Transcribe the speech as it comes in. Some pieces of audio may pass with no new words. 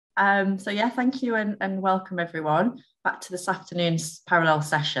So yeah, thank you and welcome everyone back to this afternoon's parallel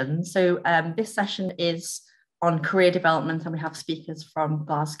session. So this session is on career development, and we have speakers from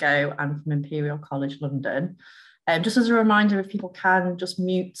Glasgow and from Imperial College London. Just as a reminder, if people can just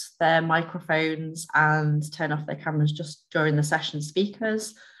mute their microphones and turn off their cameras just during the session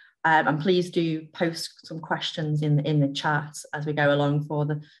speakers. And please do post some questions in the chat as we go along for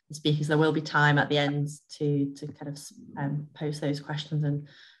the speakers. There will be time at the end to kind of post those questions and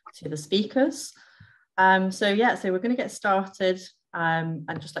to the speakers. So we're going to get started.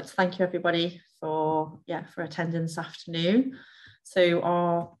 I'd just like to thank you everybody for attending this afternoon. So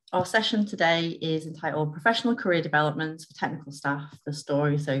our session today is entitled Professional Career Development for Technical Staff, the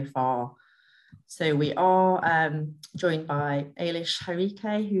Story So Far. So we are joined by Ailish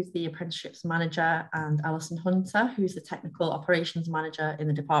Harikae, who's the Apprenticeships Manager, and Allison Hunter, who's the Technical Operations Manager in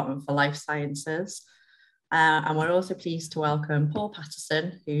the Department for Life Sciences. And we're also pleased to welcome Paul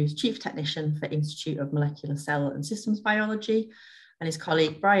Paterson, who's Chief Technician for Institute of Molecular Cell and Systems Biology, and his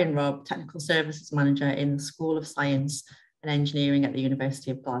colleague Brian Robb, Technical Services Manager in the School of Science and Engineering at the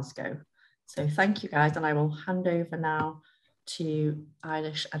University of Glasgow. So thank you guys, and I will hand over now to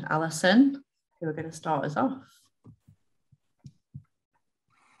Ailish and Allison, who are going to start us off.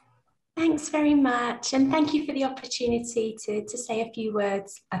 Thanks very much, and thank you for the opportunity to say a few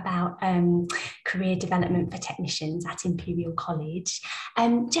words about career development for technicians at Imperial College.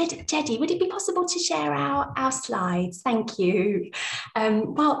 Jedi, would it be possible to share our slides? Thank you.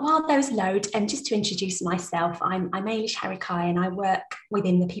 While those load, just to introduce myself, I'm Ailish Harikae, and I work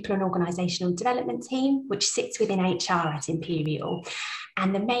within the People and Organisational Development team, which sits within HR at Imperial.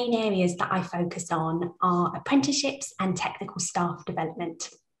 And the main areas that I focus on are apprenticeships and technical staff development.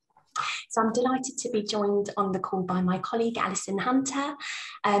 So I'm delighted to be joined on the call by my colleague, Allison Hunter.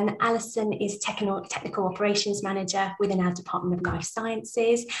 Allison is Technical Operations Manager within our Department of Life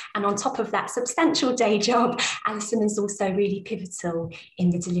Sciences. And on top of that substantial day job, Allison is also really pivotal in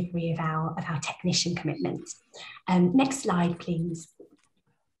the delivery of our technician commitment. Next slide, please.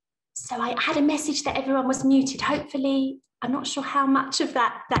 So I had a message that everyone was muted. Hopefully, I'm not sure how much of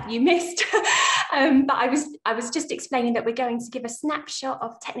that you missed, but I was just explaining that we're going to give a snapshot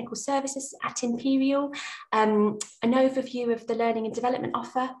of technical services at Imperial, an overview of the learning and development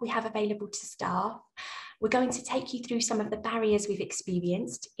offer we have available to staff. We're going to take you through some of the barriers we've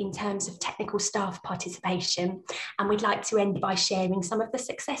experienced in terms of technical staff participation, and we'd like to end by sharing some of the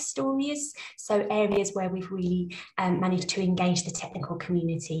success stories, so areas where we've really managed to engage the technical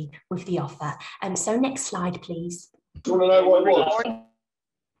community with the offer. So next slide, please. Do you want to know what it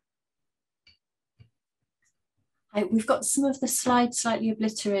was? We've got some of the slides slightly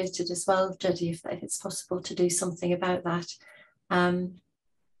obliterated as well, Jedi, if it's possible to do something about that. And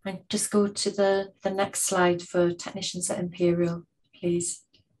just go to the next slide for technicians at Imperial, please.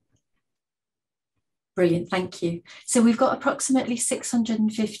 Brilliant, thank you. So we've got approximately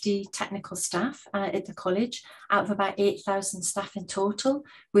 650 technical staff at the college, out of about 8,000 staff in total,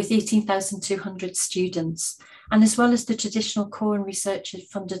 with 18,200 students. And as well as the traditional core and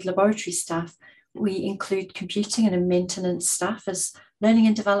research-funded laboratory staff, we include computing and maintenance staff, as learning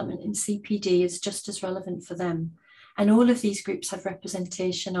and development in CPD is just as relevant for them. And all of these groups have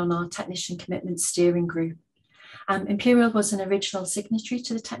representation on our Technician Commitment Steering Group. Imperial was an original signatory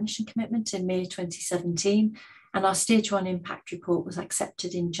to the Technician Commitment in May 2017, and our Stage 1 Impact Report was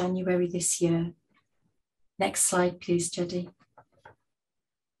accepted in January this year. Next slide, please, Jedi.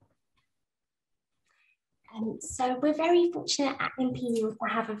 So we're very fortunate at Imperial to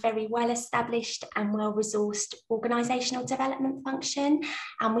have a very well-established and well-resourced organisational development function,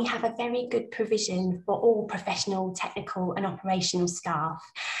 and we have a very good provision for all professional, technical and operational staff.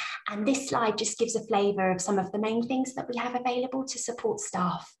 And this slide just gives a flavour of some of the main things that we have available to support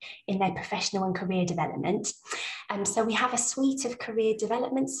staff in their professional and career development. So we have a suite of career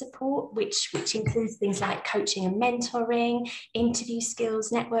development support, which includes things like coaching and mentoring, interview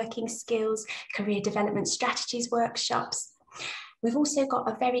skills, networking skills, career development strategies workshops. We've also got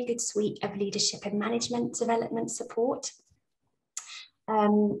a very good suite of leadership and management development support.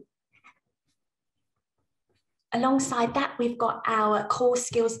 Alongside that, we've got our core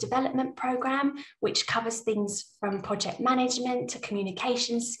skills development program, which covers things from project management to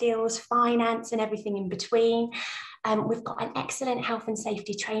communication skills, finance and everything in between. We've got an excellent health and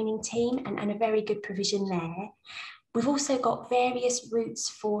safety training team and a very good provision there. We've also got various routes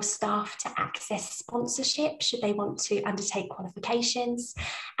for staff to access sponsorship should they want to undertake qualifications.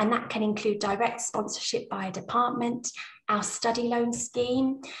 and that can include direct sponsorship by a department, our study loan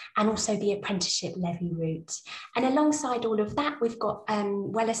scheme, and also the apprenticeship levy route. And alongside all of that, we've got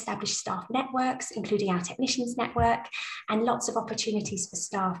well-established staff networks, including our technicians network, and lots of opportunities for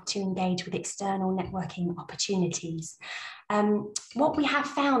staff to engage with external networking opportunities. What we have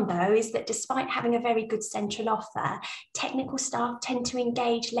found, though, is that despite having a very good central offer, technical staff tend to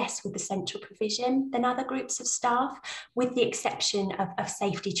engage less with the central provision than other groups of staff, with the exception of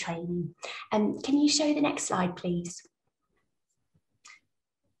safety training. Can you show the next slide, please?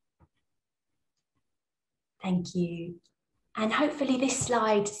 Thank you. And hopefully this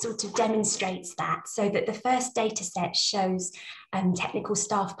slide sort of demonstrates that, so that the first data set shows technical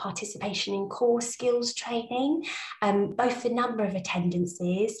staff participation in core skills training, both the number of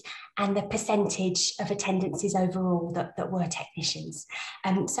attendances and the percentage of attendances overall that were technicians.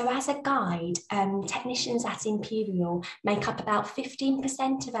 So as a guide, technicians at Imperial make up about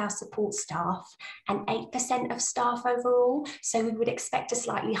 15% of our support staff and 8% of staff overall. So we would expect a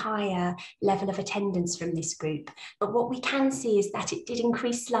slightly higher level of attendance from this group. But what we can see is that it did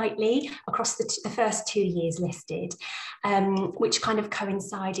increase slightly across the first 2 years listed, which kind of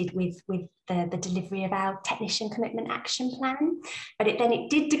coincided with the delivery of our Technician Commitment Action Plan. But it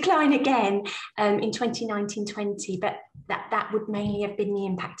did decline again in 2019-20, but that would mainly have been the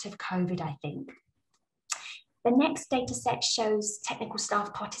impact of COVID, I think. The next data set shows technical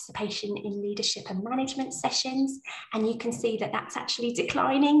staff participation in leadership and management sessions, and you can see that that's actually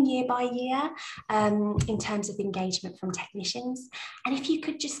declining year by year in terms of engagement from technicians. And if you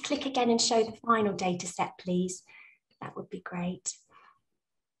could just click again and show the final data set, please, that would be great.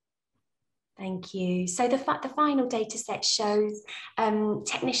 Thank you. So the final data set shows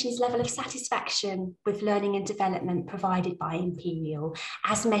technicians' level of satisfaction with learning and development provided by Imperial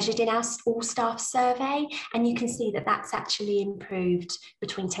as measured in our all staff survey. And you can see that that's actually improved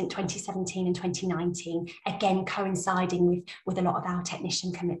between 2017 and 2019, again, coinciding with a lot of our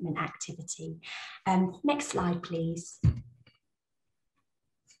technician commitment activity. Next slide, please.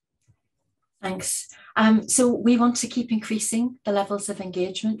 Thanks. So we want to keep increasing the levels of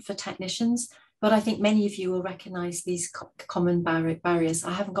engagement for technicians, but I think many of you will recognise these common barriers.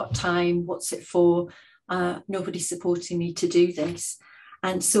 I haven't got time, what's it for? Nobody's supporting me to do this.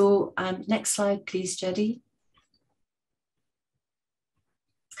 And so next slide, please, Jedi.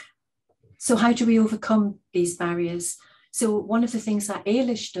 So how do we overcome these barriers? So one of the things that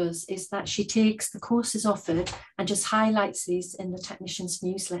Ailish does is that she takes the courses offered and just highlights these in the technician's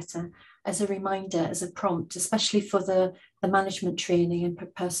newsletter as a reminder, as a prompt, especially for the management training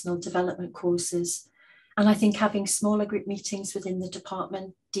and personal development courses. And I think having smaller group meetings within the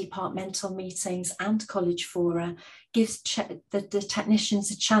departmental meetings and college fora gives the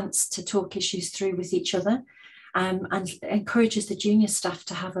technicians a chance to talk issues through with each other, and encourages the junior staff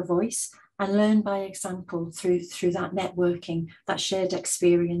to have a voice and learn by example through that networking, that shared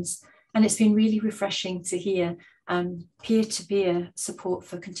experience. And it's been really refreshing to hear peer-to-peer support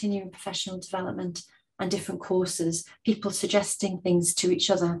for continuing professional development and different courses, people suggesting things to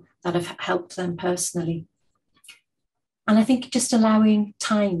each other that have helped them personally. And I think just allowing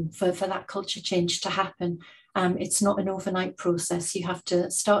time for that culture change to happen. It's not an overnight process. You have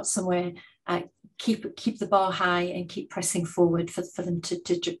to start somewhere, keep the bar high and keep pressing forward for them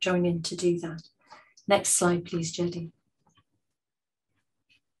to join in to do that. Next slide, please, Jedi.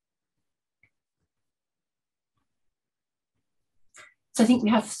 So I think we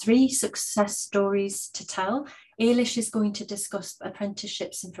have 3 success stories to tell. Ailish is going to discuss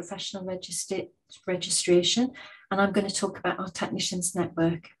apprenticeships and professional registration, and I'm going to talk about our technicians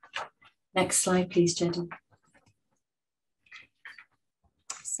network. Next slide, please, Jedi.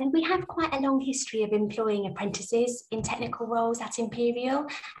 So we have quite a long history of employing apprentices in technical roles at Imperial,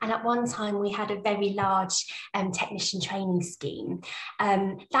 and at one time we had a very large technician training scheme.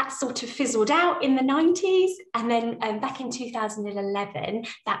 That sort of fizzled out in the 90s, and then back in 2011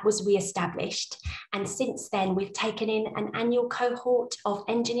 that was re-established, and since then we've taken in an annual cohort of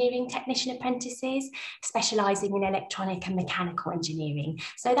engineering technician apprentices specialising in electronic and mechanical engineering.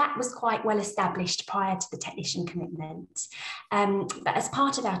 So that was quite well established prior to the technician commitment. But as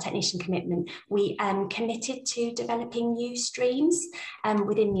part of our technician commitment, we committed to developing new streams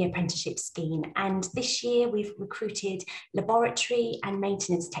within the apprenticeship scheme, and this year we've recruited laboratory and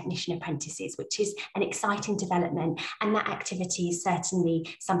maintenance technician apprentices, which is an exciting development, and that activity is certainly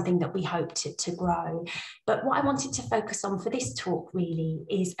something that we hope to grow. But what I wanted to focus on for this talk really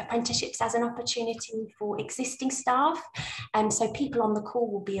is apprenticeships as an opportunity for existing staff, so people on the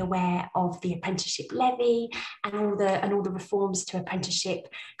call will be aware of the apprenticeship levy and all the reforms to apprenticeship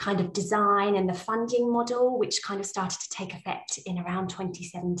kind of design and the funding model, which kind of started to take effect in around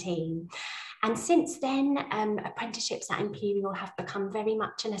 2017. And since then, apprenticeships at Imperial have become very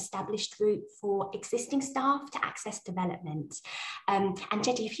much an established route for existing staff to access development. And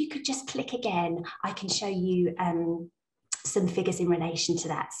Jedi, if you could just click again, I can show you some figures in relation to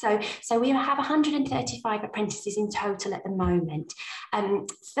that. So we have 135 apprentices in total at the moment.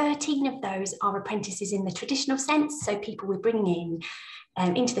 13 of those are apprentices in the traditional sense, so people we're bringing in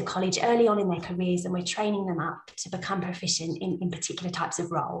into the college early on in their careers, and we're training them up to become proficient in particular types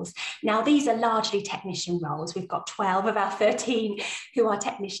of roles. Now, these are largely technician roles. We've got 12 of our 13 who are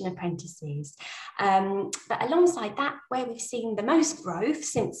technician apprentices. But alongside that, where we've seen the most growth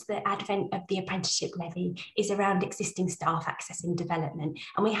since the advent of the apprenticeship levy is around existing staff accessing development.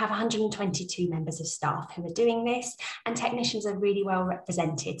 And we have 122 members of staff who are doing this, and technicians are really well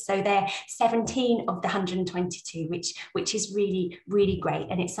represented. So they're 17 of the 122, which is really, really great,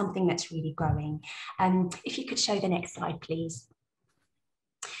 and it's something that's really growing. If you could show the next slide, please.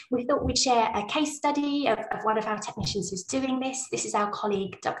 We thought we'd share a case study of one of our technicians who's doing this. This is our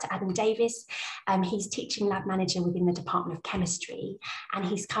colleague, Dr. Adam Davis. He's teaching lab manager within the Department of Chemistry, and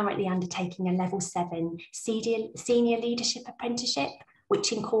he's currently undertaking a level 7 senior leadership apprenticeship,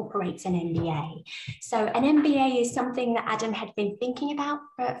 which incorporates an MBA. So an MBA is something that Adam had been thinking about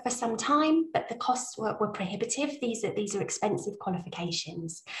for some time, but the costs were prohibitive. These are expensive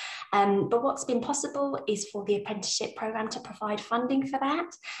qualifications. But what's been possible is for the apprenticeship programme to provide funding for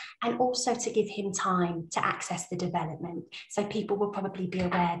that, and also to give him time to access the development. So people will probably be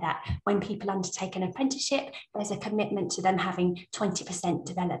aware that when people undertake an apprenticeship, there's a commitment to them having 20%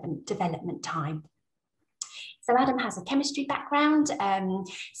 development time. So Adam has a chemistry background,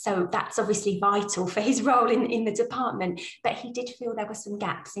 so that's obviously vital for his role in the department, but he did feel there were some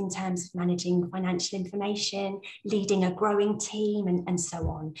gaps in terms of managing financial information, leading a growing team, and so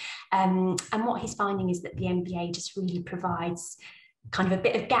on. And what he's finding is that the MBA just really provides kind of a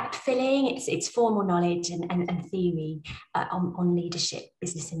bit of gap filling. It's formal knowledge and theory on leadership,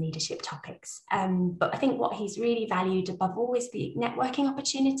 business and leadership topics. But I think what he's really valued above all is the networking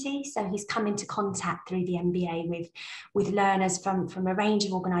opportunity. So he's come into contact through the MBA with learners from a range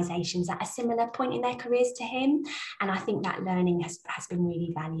of organisations at a similar point in their careers to him. And I think that learning has been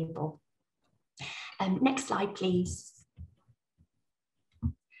really valuable. Next slide, please.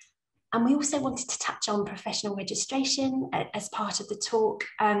 And we also wanted to touch on professional registration as part of the talk.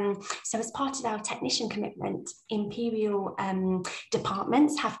 So as part of our technician commitment, Imperial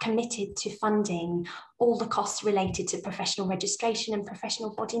departments have committed to funding all the costs related to professional registration and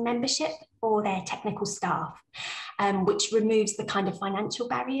professional body membership for their technical staff, which removes the kind of financial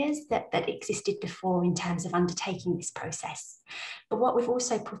barriers that existed before in terms of undertaking this process. But what we've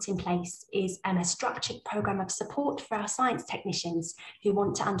also put in place is a structured programme of support for our science technicians who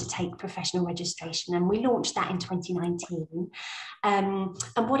want to undertake professional registration, and we launched that in 2019. And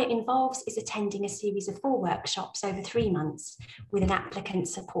what it involves is attending a series of 4 workshops over 3 months with an applicant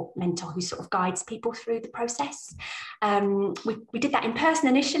support mentor who sort of guides people through the process. We did that in person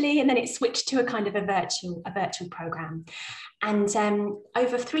initially, and then it switched to a kind of a virtual programme. And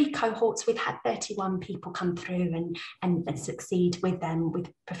over 3 cohorts, we've had 31 people come through and succeed with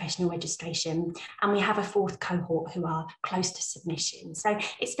professional registration. And we have a 4th cohort who are close to submission. So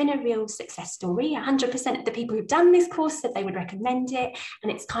it's been a real success story. 100% of the people who've done this course said they would recommend it,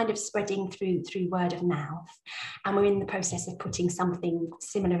 and it's kind of spreading through word of mouth. And we're in the process of putting something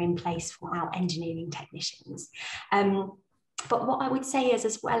similar in place for our engineering technicians. But what I would say is,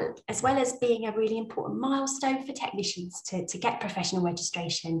 as well as being a really important milestone for technicians to get professional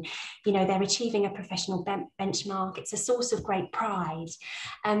registration, you know, they're achieving a professional benchmark. It's a source of great pride.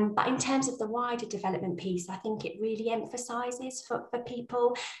 But in terms of the wider development piece, I think it really emphasises for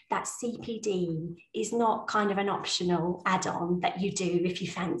people that CPD is not kind of an optional add-on that you do if you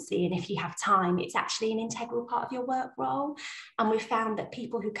fancy and if you have time. It's actually an integral part of your work role. And we've found that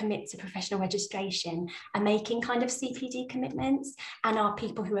people who commit to professional registration are making kind of CPD commitments, and are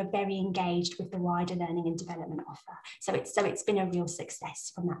people who are very engaged with the wider learning and development offer. So it's been a real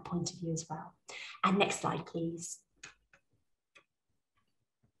success from that point of view as well. And next slide, please.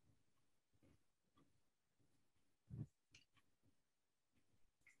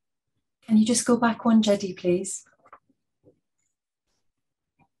 Can you just go back one, Jedi, please?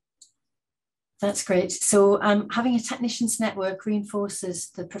 That's great. So having a technicians network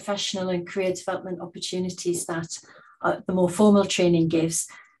reinforces the professional and career development opportunities that the more formal training gives,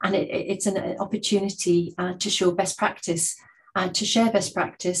 and it's an opportunity to show best practice, to share best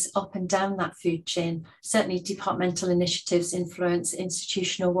practice up and down that food chain. Certainly departmental initiatives influence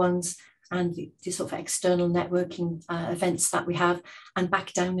institutional ones, and the sort of external networking events that we have, and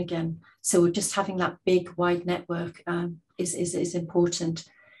back down again. So just having that big, wide network is important.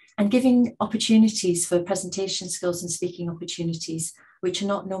 And giving opportunities for presentation skills and speaking opportunities, which are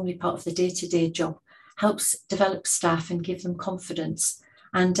not normally part of the day-to-day job, helps develop staff and give them confidence.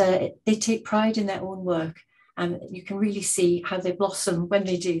 And they take pride in their own work. And you can really see how they blossom when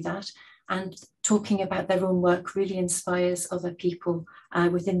they do that. And talking about their own work really inspires other people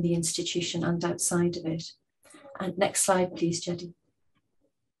within the institution and outside of it. And next slide, please, Jedi.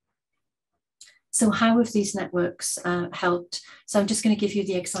 So how have these networks helped? So I'm just going to give you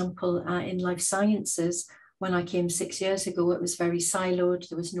the example in life sciences. When I came 6 years ago, it was very siloed.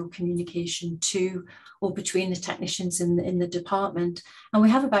 There was no communication to or between the technicians in the department. And we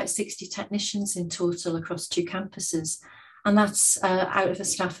have about 60 technicians in total across 2 campuses. And that's out of a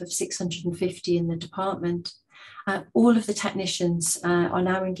staff of 650 in the department. All of the technicians are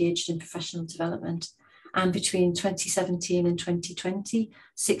now engaged in professional development. And between 2017 and 2020,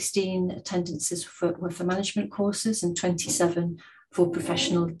 16 attendances were for management courses and 27 for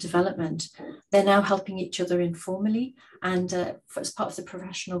professional development. They're now helping each other informally. And as part of the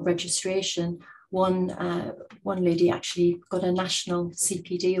professional registration, one lady actually got a national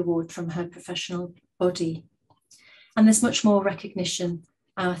CPD award from her professional body. And there's much more recognition.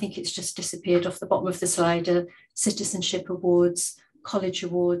 I think it's just disappeared off the bottom of the slide. Citizenship awards, college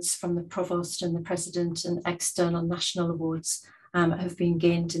awards from the provost and the president, and external national awards have been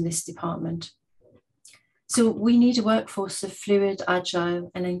gained in this department. So we need a workforce of fluid, agile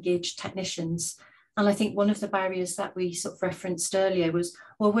and engaged technicians. And I think one of the barriers that we sort of referenced earlier was,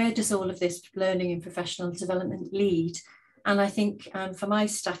 well, where does all of this learning and professional development lead? And I think for my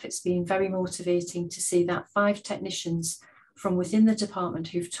staff, it's been very motivating to see that 5 technicians from within the department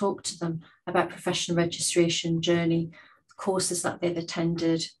who've talked to them about professional registration journey, courses that they've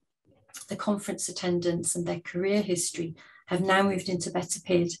attended, the conference attendance and their career history have now moved into better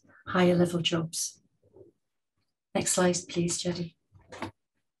paid, higher level jobs. Next slide, please, Jedi.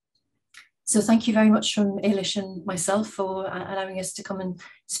 So thank you very much from Ailish and myself for allowing us to come and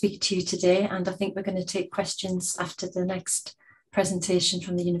speak to you today. And I think we're going to take questions after the next presentation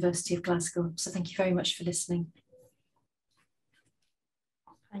from the University of Glasgow. So thank you very much for listening.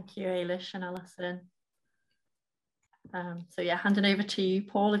 Thank you, Ailish and Allison. So yeah, handing over to you,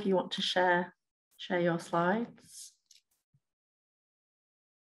 Paul, if you want to share your slides.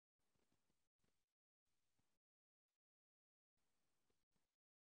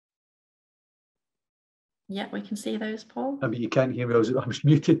 Yeah, we can see those, Paul. I mean, you can't hear me. I was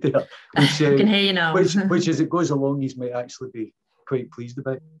muted there. Which, I can hear you now. which, as it goes along, you might actually be quite pleased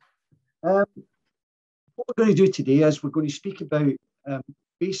about. What we're going to do today is we're going to speak about,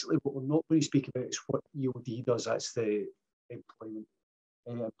 basically what we're not going to speak about is what EOD does. That's the employee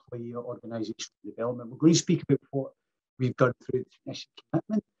organisation development. We're going to speak about what we've done through the technician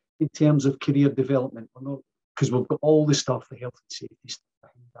commitment in terms of career development. We're not, because we've got all the stuff, the health and safety stuff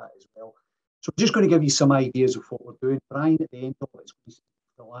behind that as well. So I'm just going to give you some ideas of what we're doing. Brian, at the end of it, is going to speak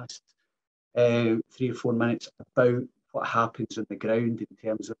for the last 3 or 4 minutes about what happens on the ground in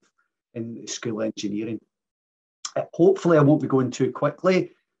terms of in school engineering. Hopefully, I won't be going too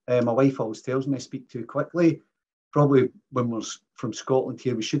quickly. My wife always tells me I speak too quickly. Probably when we're from Scotland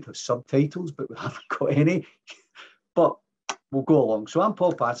here, we should have subtitles, but we haven't got any. But we'll go along. So I'm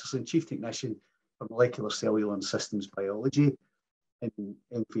Paul Paterson, Chief Technician for Molecular Cellular and Systems Biology in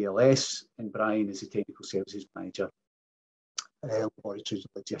MVLS, and Brian is the Technical Services Manager, Laboratories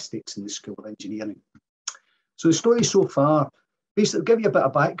and Logistics in the School of Engineering. So the story so far, basically, I'll give you a bit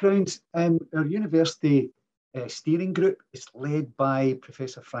of background. Our university steering group is led by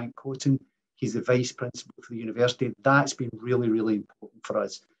Professor Frank Coton. He's the Vice Principal for the university. That's been really, really important for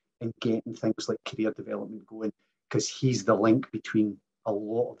us in getting things like career development going, because he's the link between a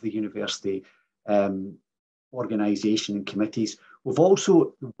lot of the university organisation and committees. We've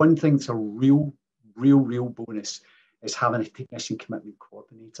also, one thing that's a real bonus is having a technician commitment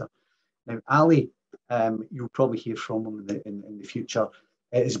coordinator. Now, Ali, you'll probably hear from him in the future,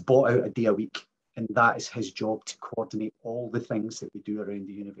 is bought out a day a week, and that is his job, to coordinate all the things that we do around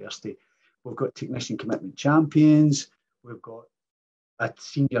the university. We've got technician commitment champions. We've got a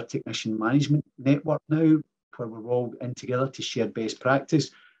senior technician management network now, where we're all in together to share best practice.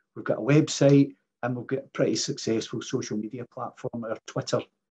 We've got a website, and we've got a pretty successful social media platform. Our Twitter,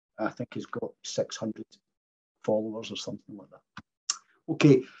 I think, has got 600 followers or something like that.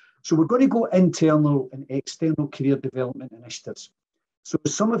 Okay, so we're going to go internal and external career development initiatives. So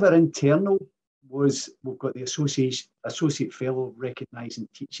some of our internal was, we've got the Associate Fellow Recognising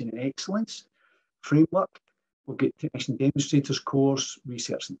Teaching and Excellence framework. We've got technician demonstrators course,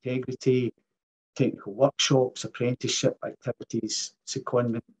 research integrity, technical workshops, apprenticeship activities,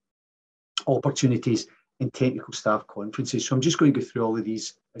 secondment opportunities, and technical staff conferences. So I'm just going to go through all of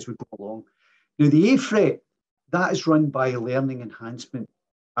these as we go along. Now, the AFRET, that is run by Learning Enhancement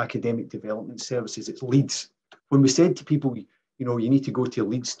Academic Development Services. It's Leeds. When we said to people, you know, you need to go to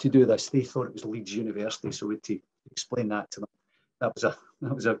Leeds to do this, they thought it was Leeds University. So we had to explain that to them. That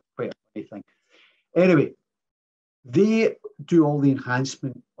was a quite a funny thing. Anyway, they do all the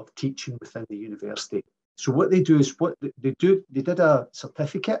enhancement of teaching within the university. So what they do is they did a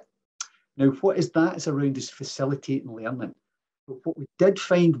certificate. Now, what is that? It's around is facilitating learning. But what we did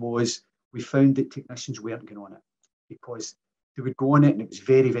find was we found that technicians weren't going on it because they would go on it and it was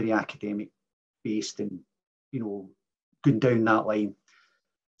very, very academic based and, you know, going down that line.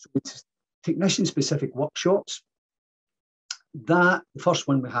 So it's technician specific workshops. The first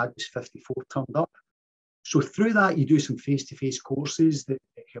one we had was 54 turned up. So through that, you do some face-to-face courses that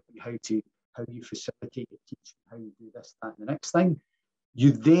help you how you facilitate your teaching, how you do this, that, and the next thing.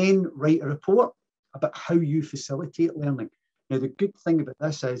 You then write a report about how you facilitate learning. Now, the good thing about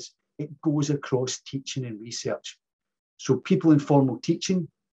this is it goes across teaching and research. So people in formal teaching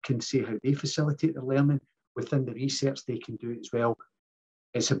can say how they facilitate their learning. Within the research, they can do it as well.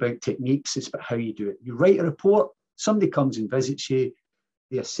 It's about techniques, it's about how you do it. You write a report, somebody comes and visits you,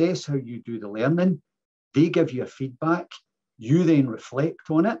 they assess how you do the learning, they give you a feedback, you then reflect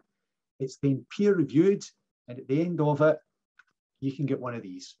on it, it's then peer reviewed, and at the end of it, you can get one of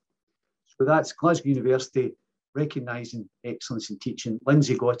these. So that's Glasgow University recognising excellence in teaching.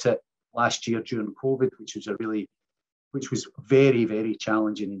 Lindsay got it last year during COVID, which was very, very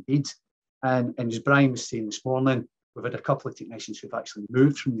challenging indeed. And as Brian was saying this morning, we've had a couple of technicians who've actually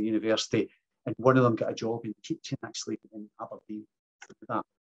moved from the university, and one of them got a job in teaching actually in Aberdeen.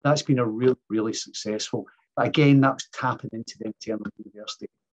 That's been a really, really successful. But again, that was tapping into the internal university.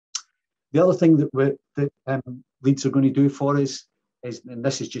 The other thing that Leeds are going to do for us is, and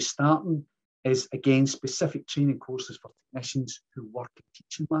this is just starting, is again specific training courses for technicians who work in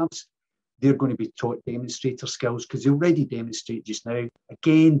teaching labs. They're going to be taught demonstrator skills because they already demonstrate just now.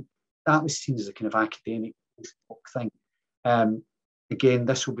 Again, that was seen as a kind of academic thing. Again,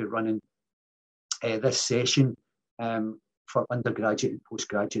 this will be running this session for undergraduate and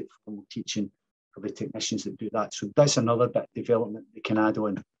postgraduate formal teaching for the technicians that do that. So that's another bit of development they can add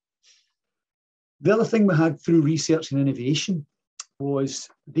on. The other thing we had through research and innovation was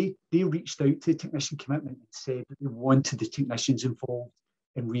they reached out to Technician Commitment and said that they wanted the technicians involved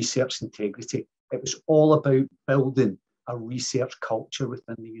in research integrity. It was all about building a research culture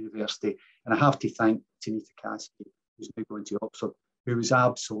within the university. And I have to thank Tanita Cassidy, who's now going to Oxford, who was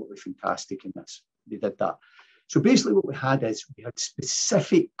absolutely fantastic in this. They did that. So basically what we had is we had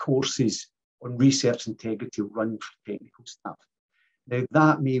specific courses on research integrity run for technical staff. Now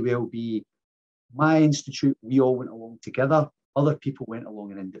that may well be my institute, we all went along together. Other people went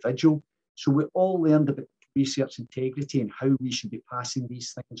along an individual. So we all learned about research integrity and how we should be passing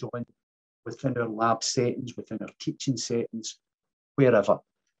these things on within our lab settings, within our teaching settings, wherever.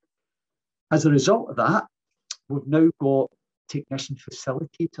 As a result of that, we've now got technician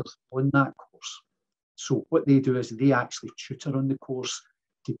facilitators on that course. So what they do is they actually tutor on the course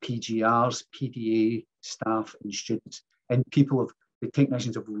to PGRs, PDA staff and students. And the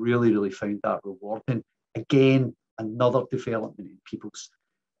technicians have really, really found that rewarding. Again, another development in people's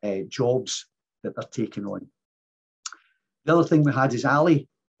jobs that they're taking on. The other thing we had is Ali,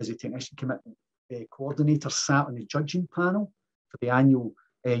 as a technician commitment coordinator, sat on the judging panel for the annual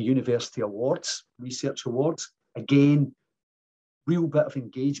university awards, research awards. Again, real bit of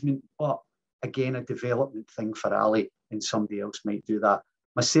engagement, but again, a development thing for Ali, and somebody else might do that.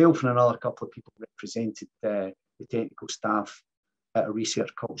 Myself and another couple of people represented the technical staff at a research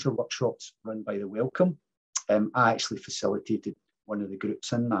culture workshops run by the Welcome. I actually facilitated one of the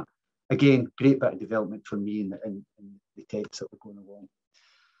groups in that. Again, great bit of development for me in the techs that were going along.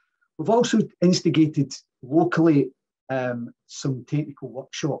 We've also instigated locally some technical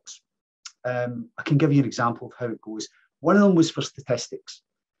workshops. I can give you an example of how it goes. One of them was for statistics.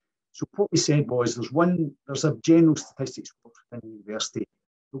 So what we said was there's a general statistics course within the university,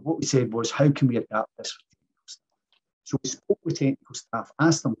 but what we said was how can we adapt this for technical staff? So we spoke with technical staff,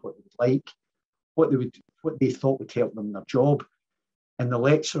 asked them what they would like, what they thought would help them in their job. And the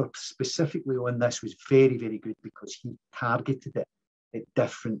lecturer specifically on this was very, very good because he targeted it at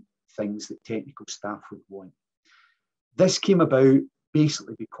different things that technical staff would want. This came about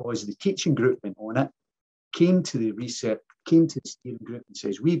basically because the teaching group went on it, came to the steering group and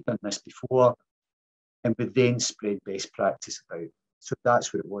says, we've done this before, and would then spread best practice about. So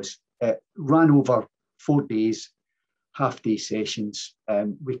that's what it was. It ran over 4 days, half-day sessions.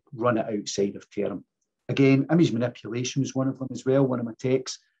 We run it outside of term. Again, image manipulation was one of them as well. One of my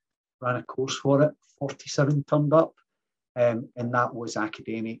techs ran a course for it. 47 turned up, and that was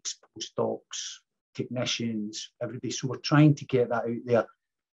academics, postdocs, technicians, everybody. So we're trying to get that out there.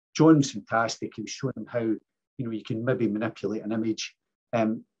 John was fantastic. He was showing them how, you know, you can maybe manipulate an image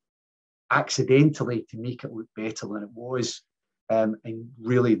accidentally to make it look better than it was. And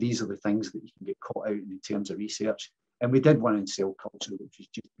really, these are the things that you can get caught out in terms of research. And we did one in cell culture, which is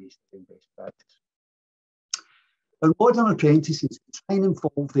just based on best practice. Our modern apprentices, try and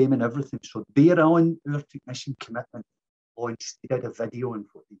involve them in everything. So they're on our technician commitment launch. They did a video on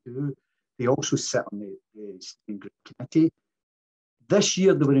what they do. They also sit on the steering group committee. This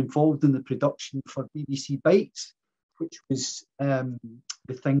year, they were involved in the production for BBC Bites, which was the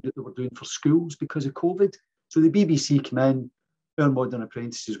thing that they were doing for schools because of COVID. So the BBC came in, our modern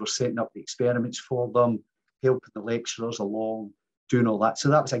apprentices were setting up the experiments for them, helping the lecturers along, doing all that. So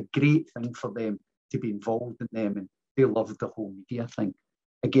that was a great thing for them to be involved in them, and they loved the whole media thing.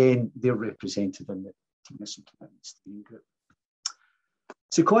 Again, they're represented in the technician commitment steering group.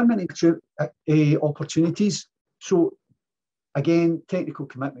 Secondment opportunities. So again, technical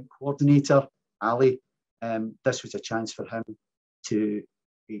commitment coordinator, Ali, this was a chance for him to,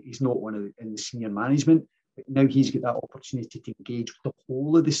 he's not in the senior management, but now he's got that opportunity to engage with the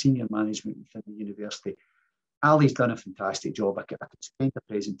whole of the senior management within the university. Ali's done a fantastic job. I could spend a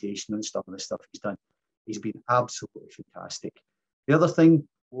presentation on some of the stuff he's done. He's been absolutely fantastic. The other thing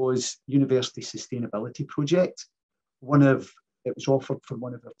was University Sustainability Project. It was offered for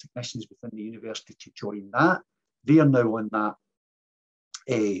one of our technicians within the university to join that. They are now on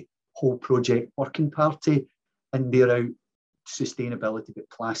that whole project working party, and they're out sustainability, but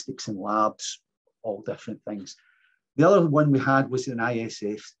plastics in labs, all different things. The other one we had was an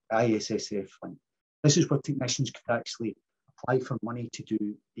ISSF fund. This is where technicians could actually apply for money to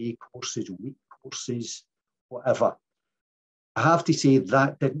do day courses, week courses, whatever. I have to say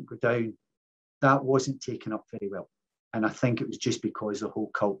that didn't go down. That wasn't taken up very well. And I think it was just because the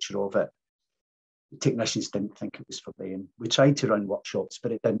whole culture of it, the technicians didn't think it was for them. We tried to run workshops,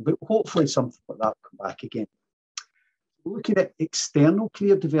 but it didn't. But hopefully something like that will come back again. Looking at external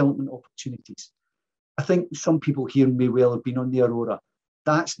career development opportunities, I think some people here may well have been on the Aurora.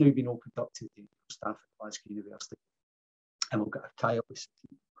 That's now been opened up to the staff at Glasgow University. And we've got a tie-up with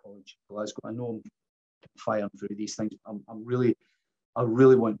College Glasgow. I know I'm firing through these things. I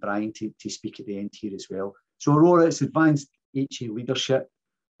really want Brian to speak at the end here as well. So Aurora, it's advanced HA leadership.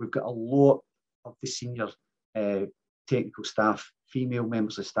 We've got a lot of the senior technical staff, female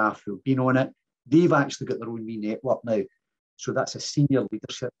members of staff who've been on it. They've actually got their own wee network now. So that's a senior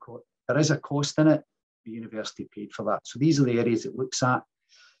leadership course. There is a cost in it. The university paid for that. So these are the areas it looks at: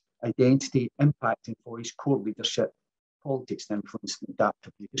 identity, impacting voice, core leadership, politics and influence, and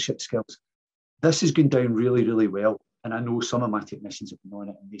adaptive leadership skills. This has gone down really, really well. And I know some of my technicians have been on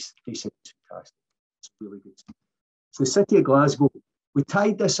it, and they said it's fantastic. It's really good. So the City of Glasgow, we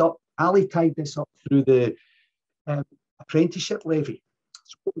tied this up, Ali tied this up through the apprenticeship levy.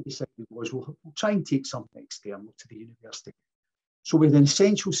 So what we decided was we'll try and take something external to the university. So with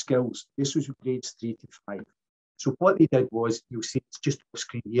essential skills, this was grades 3 to 5. So what they did was, you'll see it's just off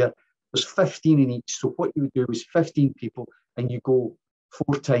screen here, there's 15 in each. So what you would do is 15 people, and you go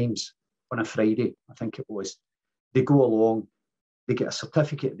 4 times on a Friday, I think it was. They go along, they get a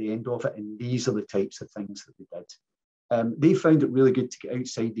certificate at the end of it, and these are the types of things that they did. They found it really good to get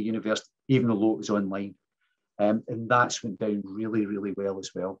outside the university, even though it was online. And that's went down really, really well as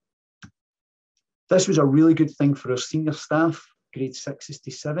well. This was a really good thing for our senior staff, grades 6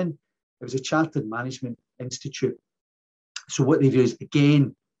 to 7. It was a Chartered Management Institute. So what they do is,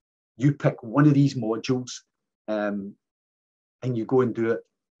 again, you pick one of these modules and you go and do it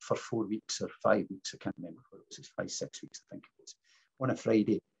for 4 weeks or 5 weeks. I can't remember what it was. 5, 6 weeks, I think it was, on a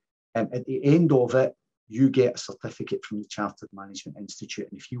Friday. At the end of it, you get a certificate from the Chartered Management Institute.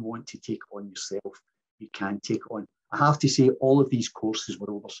 And if you want to take it on yourself, you can take it on. I have to say, all of these courses were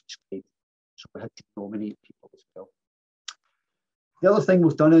oversubscribed. So we had to nominate people as well. The other thing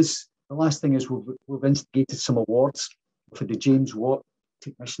we've done is, the last thing is we've instigated some awards. We've had the James Watt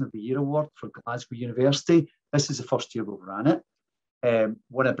Technician of the Year Award for Glasgow University. This is the first year we've ran it.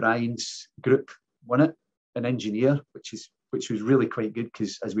 One of Brian's group won it, an engineer, which was really quite good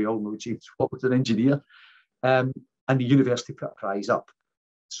because, as we all know, James Watt was an engineer. And the university put a prize up.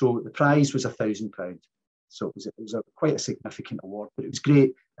 So the prize was £1,000. So it was quite a significant award, but it was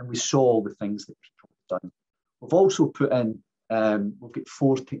great. And we saw all the things that people have done. We've also put in, we've got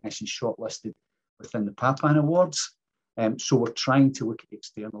 4 technicians shortlisted within the Papan Awards. So we're trying to look at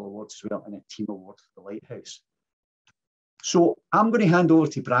external awards as well, and a team award for the Lighthouse. So I'm going to hand over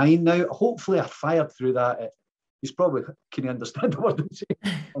to Brian now. Hopefully I fired through that. He's probably can understand what I'm saying.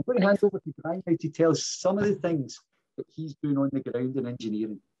 I'm going to hand over to Brian now to tell us some of the things that he's doing on the ground in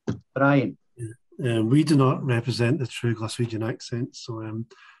engineering. Brian. We do not represent the true Glaswegian accent, so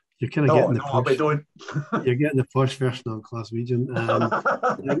you're kind of getting the posh, we don't. You're getting the posh version of Glaswegian.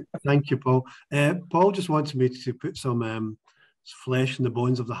 Thank you, Paul. Paul just wanted me to put some flesh in the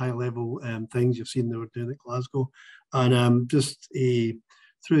bones of the high-level things you've seen they were doing at Glasgow, and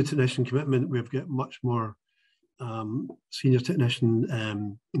through technician commitment, we've got much more senior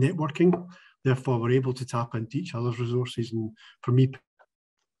technician networking. Therefore, we're able to tap into each other's resources, and for me.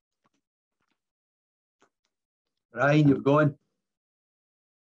 Ryan, you've gone.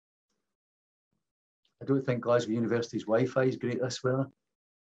 I don't think Glasgow University's Wi-Fi is great this weather.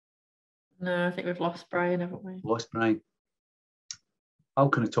 No, I think we've lost Brian, haven't we? Lost Brian. I'll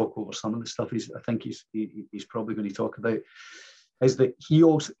kind of talk over some of the stuff I think he's probably going to talk about. Is that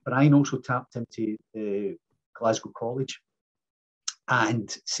Brian also tapped into Glasgow College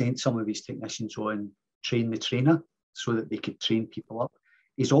and sent some of his technicians on Train the Trainer so that they could train people up.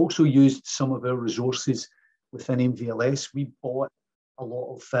 He's also used some of our resources within MVLS. We bought a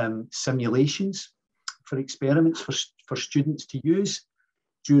lot of simulations for experiments for students to use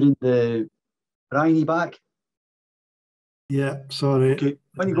during the... Brian, you back? Yeah, sorry. Okay,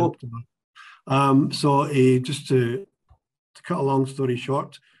 when you go. Just to cut a long story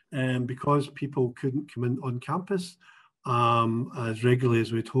short, because people couldn't come in on campus as regularly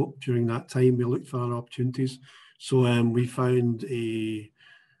as we'd hoped during that time, we looked for other opportunities. So we found a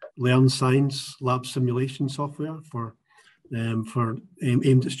Learn Science lab simulation software for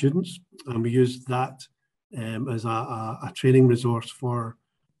aimed at students, and we used that as a training resource for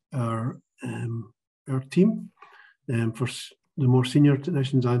our team, for the more senior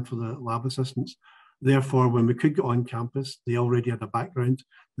technicians and for the lab assistants. Therefore, when we could get on campus, they already had a background,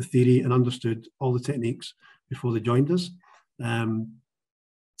 the theory, and understood all the techniques before they joined us in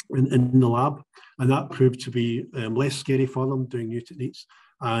the lab, and that proved to be less scary for them doing new techniques,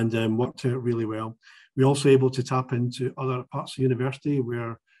 and worked out really well. We're also able to tap into other parts of the university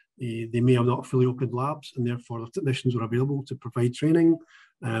where they may have not fully opened labs, and therefore the technicians were available to provide training.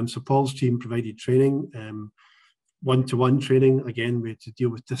 So Paul's team provided training, one-to-one training. Again, we had to deal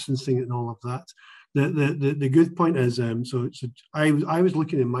with distancing and all of that. The good point is, I was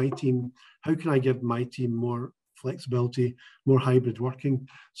looking at my team, how can I give my team more flexibility, more hybrid working?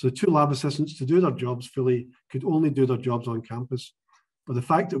 So 2 lab assistants, to do their jobs fully, could only do their jobs on campus. But the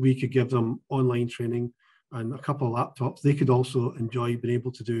fact that we could give them online training and a couple of laptops, they could also enjoy being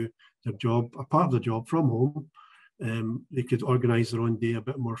able to do their job, a part of the job from home. They could organise their own day a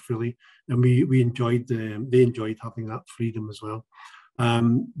bit more fully, and they enjoyed having that freedom as well.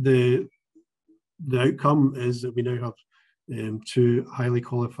 The outcome is that we now have 2 highly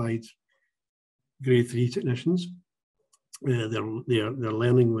qualified grade 3 technicians. Their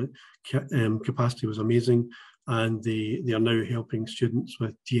learning capacity was amazing, and they are now helping students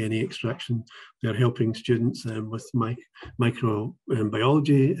with DNA extraction. They're helping students with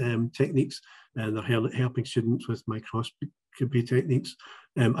microbiology techniques, and they're helping students with microscopy techniques,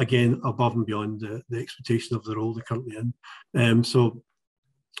 again, above and beyond the expectation of the role they're currently in.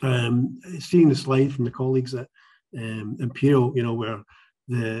 Seeing the slide from the colleagues at Imperial, where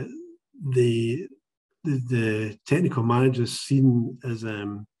the technical manager is seen as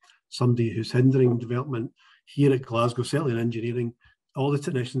somebody who's hindering development. Here at Glasgow, certainly in engineering, all the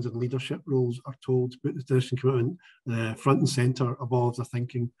technicians in leadership roles are told to put the technician commitment front and centre of all of their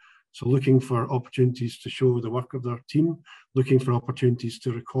thinking. So looking for opportunities to show the work of their team, looking for opportunities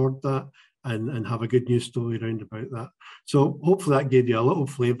to record that and have a good news story around about that. So hopefully that gave you a little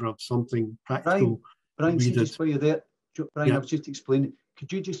flavour of something practical. Brian, see, just while you're there, Brian, yeah. I was just explaining,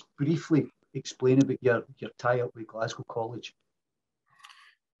 could you just briefly explain about your tie-up with Glasgow College?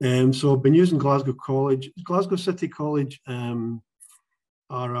 So I've been using Glasgow College. Glasgow City College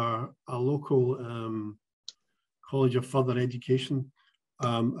are a local college of further education,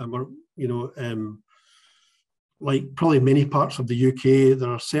 and we're, like probably many parts of the UK,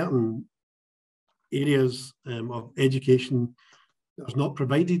 there are certain areas of education that is not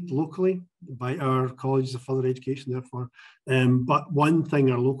provided locally by our colleges of further education, therefore. But one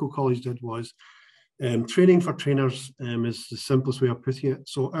thing our local college did was training for trainers is the simplest way of putting it.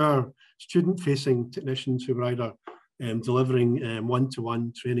 So our student-facing technicians who were either delivering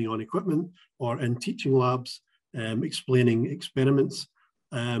one-to-one training on equipment or in teaching labs, explaining experiments,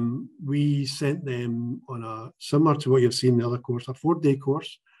 we sent them on similar to what you've seen in the other course, a 4-day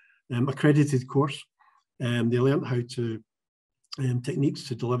course, accredited course, They learned how to techniques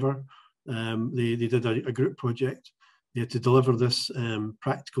to deliver. They did a group project. They had to deliver this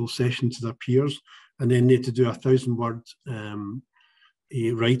practical session to their peers, and then they had to do a 1,000-word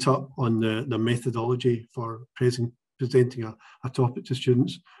a write-up on the methodology for presenting a topic to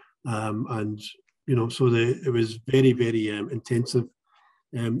students. And, you know, so it was very, very intensive.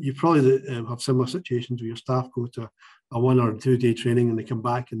 You probably have similar situations where your staff go to a 1 or 2 day training and they come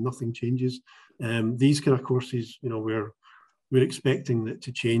back and nothing changes. These kind of courses, you know, we're expecting that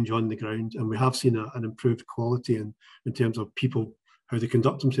to change on the ground, and we have seen an improved quality in terms of people, how they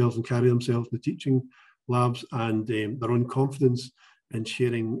conduct themselves and carry themselves in the teaching labs, and their own confidence in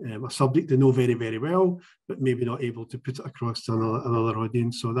sharing a subject they know very, very well, but maybe not able to put it across to another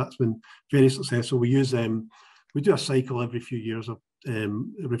audience. So that's been very successful. We use we do a cycle every few years of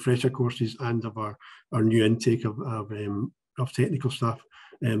refresher courses and of our new intake of technical staff.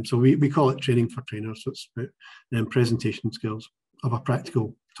 So we call it training for trainers. So it's about presentation skills of a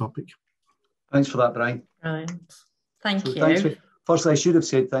practical topic. Thanks for that, Brian. Brilliant. Thank you. Firstly, I should have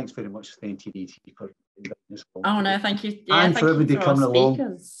said thanks very much to the NTD for inviting us along. Oh no, thank you. Yeah, and thank for everybody coming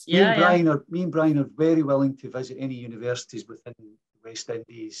along. Yeah, Me and Brian are very willing to visit any universities within the West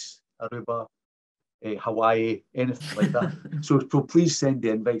Indies, Aruba, Hawaii, anything like that. So please send the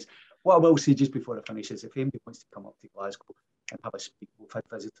invites. What I will say just before I finish is if anybody wants to come up to Glasgow and have a speak, we've had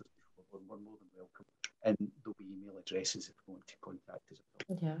visitors before, we're more than welcome. And there'll be email addresses if you want to contact us.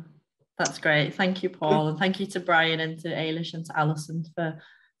 Yeah, that's great. Thank you, Paul. And thank you to Brian and to Ailish and to Allison for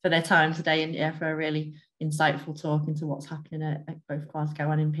their time today, and for a really insightful talk into what's happening at both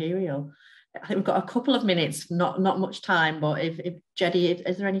Glasgow and Imperial. I think we've got a couple of minutes, not much time, but if Jedi,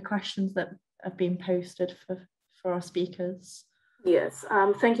 is there any questions that have been posted for our speakers? Yes,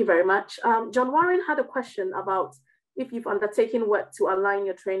 thank you very much. John Warren had a question about if you've undertaken work to align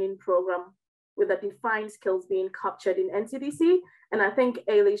your training program with the defined skills being captured in NTDC. And I think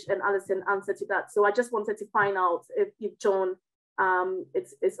Ailish and Allison answered to that. So I just wanted to find out if John,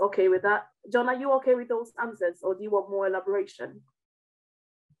 it's okay with that. John, are you okay with those answers, or do you want more elaboration?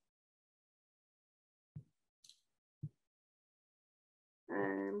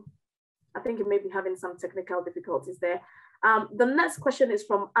 I think you may be having some technical difficulties there. The next question is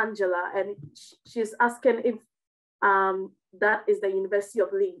from Angela, and she's asking if that is the University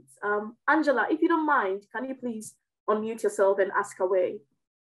of Leeds. Angela, if you don't mind, can you please unmute yourself and ask away?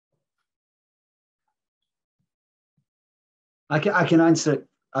 I can answer it.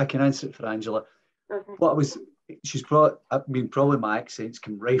 I can answer it for Angela. Okay. She's probably, I mean, probably my accents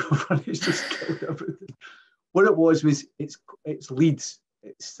come right over. It's just killed everything. What it was it's Leeds.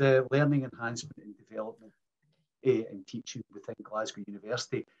 It's the Learning Enhancement and Development and Teaching within Glasgow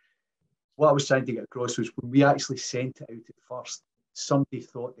University. What I was trying to get across was when we actually sent it out at first, somebody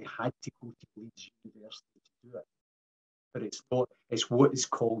thought they had to go to Leeds University to do it. But it's not, it's what it's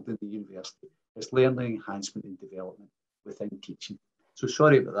called in the university. It's Learning Enhancement and Development within Teaching. So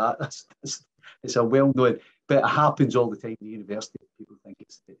sorry about that. It's a well-known, but it happens all the time in the university. People think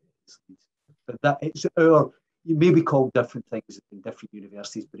it's Leeds. But that it's our, you may be called different things in different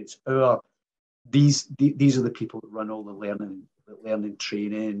universities, but it's our, these are the people that run all the learning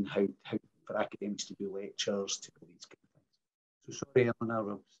training, how for academics to do lectures, to do these kind of things. So sorry, Eleanor,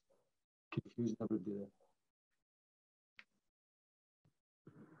 I was confusing everybody there.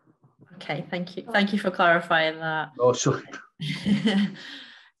 Okay, thank you. Thank you for clarifying that. Oh, sorry.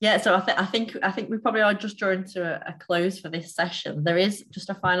 Yeah, so I think we probably are just drawing to a close for this session. There is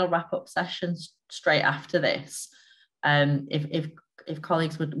just a final wrap-up session straight after this. If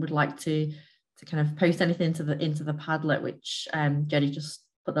colleagues would like to kind of post anything into the Padlet, which Jenny just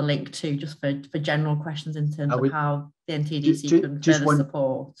put the link to, just for general questions in terms of how the NTDC can further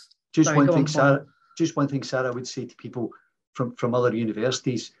support. Just one thing, Sarah, I would say to people from other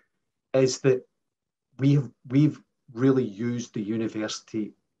universities is that we've really used the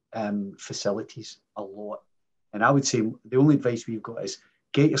university facilities a lot. And I would say the only advice we've got is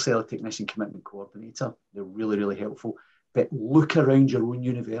get yourself a technician commitment coordinator. They're really, really helpful. But look around your own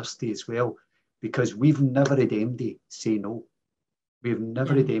university as well, because we've never had MD say no. We've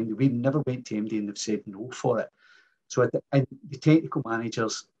never had MD. We've never went to MD and they've said no for it. So and the technical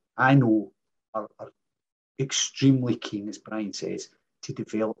managers, I know, are extremely keen, as Brian says, to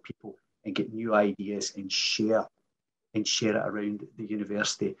develop people and get new ideas and share it around the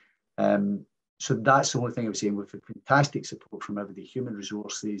university. So that's the only thing I was saying. We've had fantastic support from everybody, human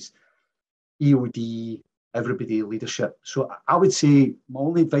resources, EOD, everybody, leadership. So I would say my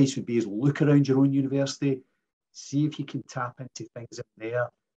only advice would be is look around your own university, see if you can tap into things in there,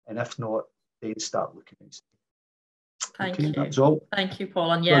 and if not, then start looking outside. Thank you. That's all. Thank you,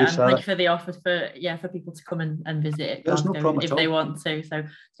 Paul, and and thank you for the offer for people to come and visit Glasgow if they want to. So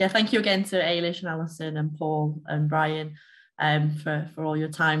yeah, thank you again to Ailish and Allison and Paul and Brian for all your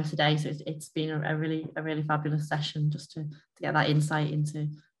time today. So it's been a really fabulous session just to get that insight into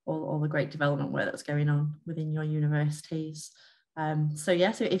all the great development work that's going on within your universities. So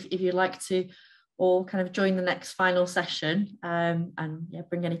if you'd like to all kind of join the next final session and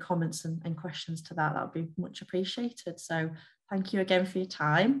bring any comments and questions to that would be much appreciated. So thank you again for your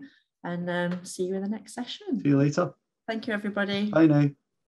time, and see you in the next session. See you later. Thank you, everybody. Bye now.